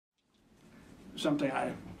something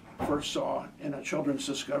I first saw in a children's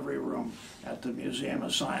discovery room at the Museum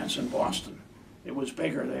of Science in Boston. It was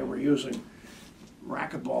bigger. They were using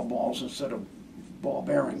racquetball balls instead of ball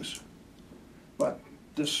bearings. But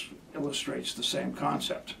this illustrates the same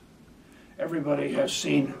concept. Everybody has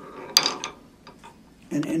seen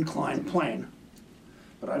an inclined plane,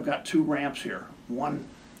 but I've got two ramps here. One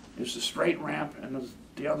is the straight ramp, and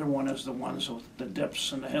the other one is the ones with the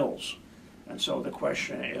dips and the hills. And so the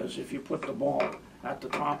question is, if you put the ball at the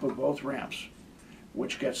top of both ramps,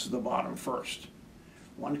 which gets to the bottom first?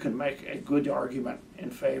 One can make a good argument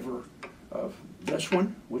in favor of this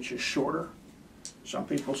one, which is shorter. Some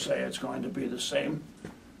people say it's going to be the same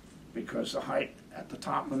because the height at the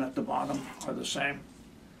top and at the bottom are the same.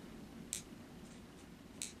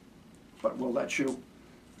 But we'll let you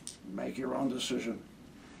make your own decision.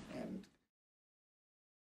 And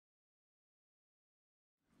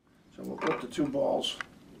so we'll put the two balls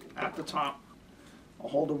at the top. I'll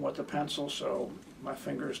hold them with the pencil so my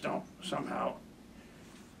fingers don't somehow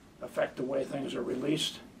affect the way things are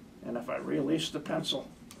released. And if I release the pencil,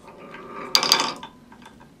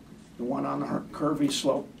 the one on the curvy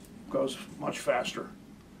slope goes much faster,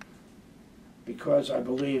 because I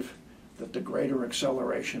believe that the greater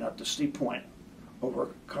acceleration at the steep point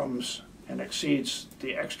overcomes and exceeds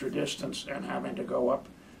the extra distance and having to go up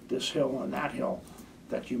this hill and that hill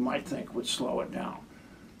that you might think would slow it down.